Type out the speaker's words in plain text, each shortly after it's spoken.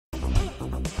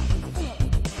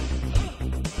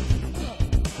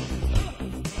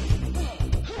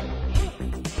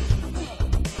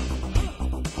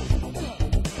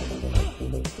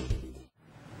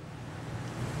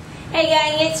Hey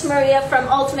gang, it's Maria from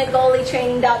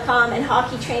UltimateGoalieTraining.com and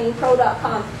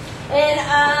HockeyTrainingPro.com. And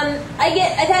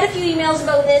I've had a few emails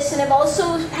about this, and I've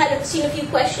also seen a few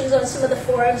questions on some of the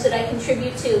forums that I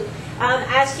contribute to,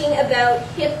 asking about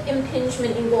hip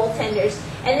impingement in goaltenders.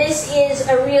 And this is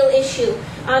a real issue.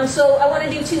 So I want to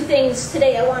do two things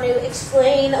today. I want to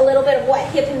explain a little bit of what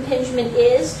hip impingement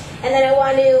is, and then I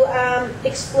want to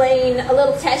explain a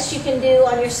little test you can do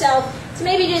on yourself to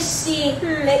maybe just see,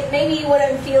 maybe what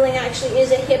I'm feeling actually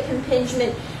is a hip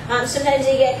impingement. Sometimes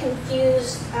they get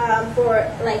confused for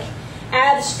like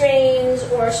ab strains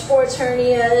or sports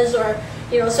hernias, or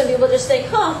some people just think,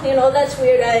 that's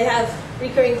weird, I have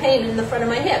recurring pain in the front of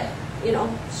my hip.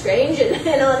 Strange,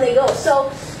 and on they go.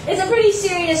 So it's a pretty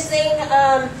serious thing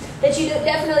that you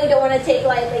definitely don't want to take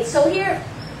lightly. So here,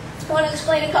 I want to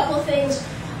explain a couple of things.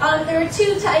 There are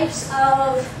two types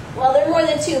of, well, there are more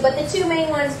than two, but the two main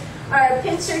ones are a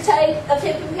pincer type of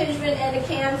hip impingement and a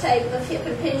cam type of hip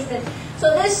impingement.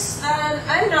 So this,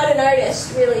 I'm not an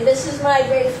artist, really. This is my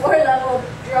grade 4 level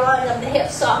drawing of the hip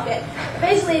socket.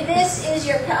 Basically, this is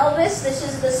your pelvis, this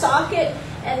is the socket,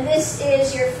 and this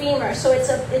is your femur. So it's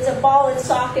a ball and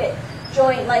socket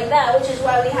joint like that, which is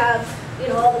why we have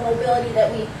all the mobility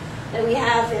that we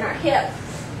have in our hip.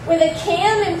 With a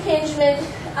cam impingement,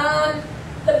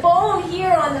 the bone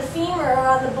here on the femur or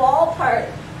on the ball part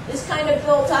is kind of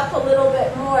built up a little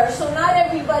bit more. So not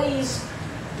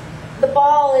the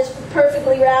ball is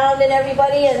perfectly round in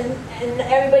everybody, and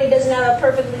everybody doesn't have a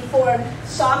perfectly formed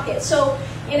socket. So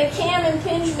in a cam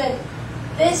impingement,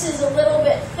 this is a little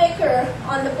bit thicker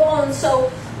on the bone,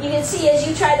 so you can see as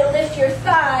you try to lift your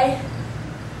thigh,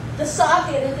 the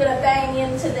socket is going to bang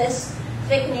into this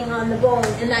thickening on the bone,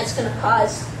 and that's going to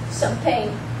cause some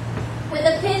pain. With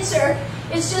a pincer,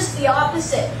 it's just the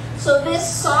opposite. So this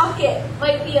socket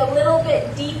might be a little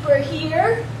bit deeper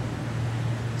here,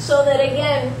 so that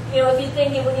again, if you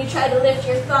think when you try to lift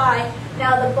your thigh,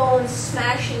 now the bone's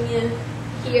smashing in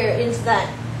here into that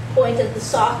point of the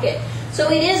socket.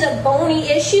 So it is a bony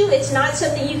issue. It's not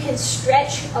something you can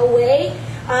stretch away.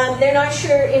 They're not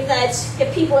sure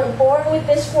if people are born with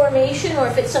this formation or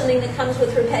if it's something that comes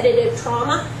with repetitive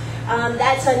trauma.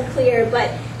 That's unclear,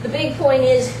 but the big point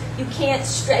is you can't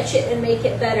stretch it and make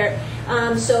it better.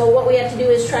 So what we have to do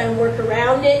is try and work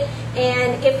around it.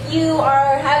 And if you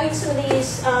are having some of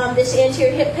these, this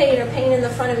anterior hip pain or pain in the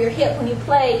front of your hip when you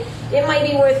play, it might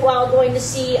be worthwhile going to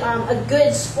see a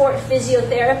good sport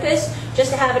physiotherapist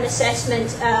just to have an assessment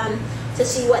to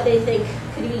see what they think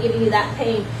could be giving you that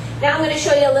pain. Now I'm going to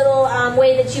show you a little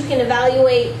way that you can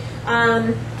evaluate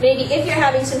maybe if you're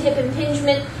having some hip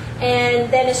impingement,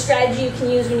 and then a strategy you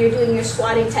can use when you're doing your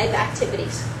squatting type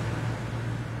activities.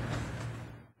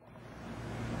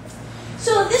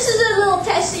 So this is a little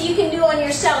test that you can do on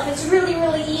yourself. It's really,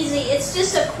 really easy. It's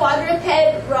just a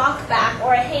quadruped rock back,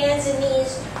 or a hands and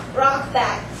knees rock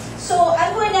back. So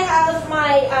I'm going to have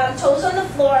my toes on the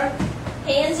floor,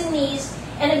 hands and knees,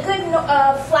 and a good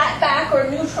flat back or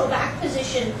neutral back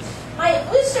position. I'm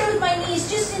going to start with my knees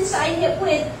just inside hip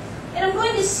width, and I'm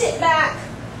going to sit back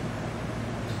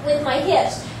with my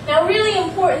hips. Now, really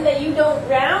important that you don't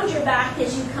round your back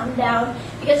as you come down,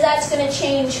 because that's going to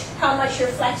change how much you're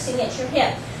flexing at your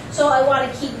hip. So I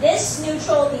want to keep this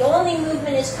neutral. The only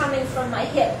movement is coming from my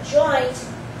hip joint.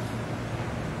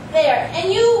 There.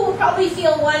 And you will probably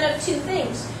feel one of two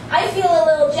things. I feel a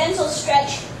little gentle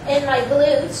stretch in my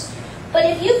glutes, but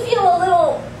if you feel a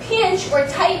little pinch or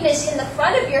tightness in the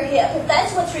front of your hip, if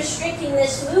that's what's restricting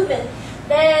this movement,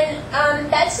 then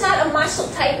that's not a muscle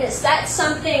tightness. That's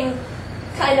something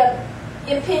kind of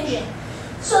impinging.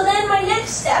 So then my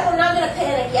next step, I'm not going to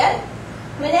panic yet.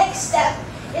 My next step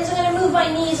is I'm going to move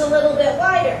my knees a little bit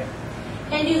wider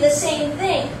and do the same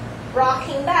thing,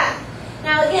 rocking back.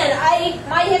 Now again,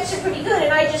 my hips are pretty good,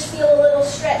 and I just feel a little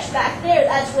stretch back there.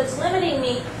 That's what's limiting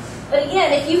me. But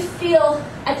again, if you feel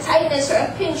a tightness or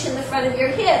a pinch in the front of your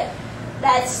hip,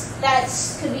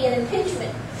 that's could be an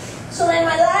impingement. So then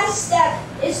my last step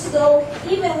is to go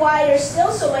even wider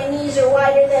still, so my knees are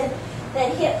wider than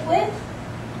hip width,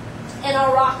 and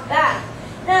I'll rock back.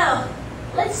 Now,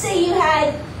 let's say you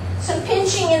had some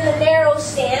pinching in the narrow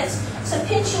stance, some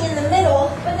pinching in the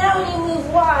middle, but now when you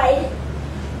move wide,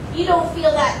 you don't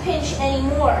feel that pinch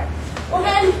anymore. Well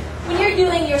then, when you're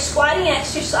doing your squatting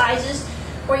exercises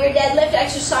or your deadlift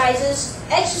exercises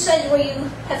where you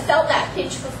have felt that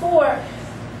pinch before,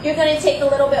 you're going to take a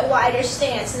little bit wider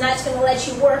stance, and that's going to let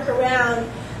you work around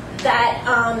that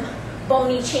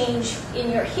bony change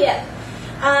in your hip.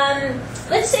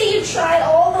 Let's say you tried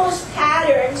all those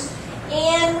patterns,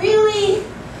 and really,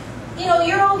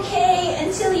 you're okay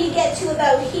until you get to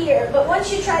about here. But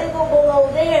once you try to go below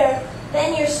there,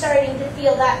 then you're starting to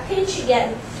feel that pinch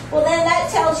again. Well, then that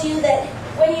tells you that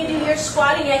when you do your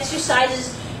squatting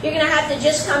exercises, you're going to have to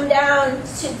just come down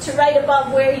to right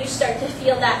above where you start to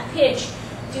feel that pinch.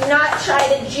 Do not try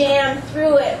to jam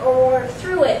through it or work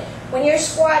through it. When you're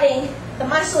squatting, the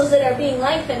muscles that are being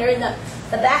lengthened are in the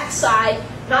back side,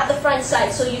 not the front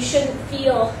side, so you shouldn't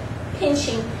feel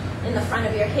pinching in the front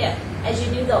of your hip as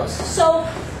you do those. So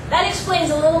that explains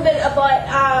a little bit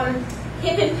about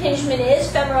hip impingement is.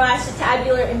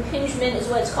 Femoroacetabular impingement is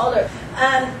what it's called. Or,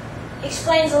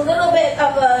 explains a little bit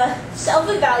of a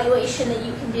self-evaluation that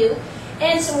you can do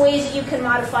and some ways that you can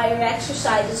modify your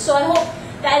exercises. So I hope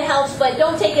that helps, but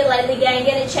don't take it lightly, gang.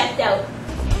 Get it checked out.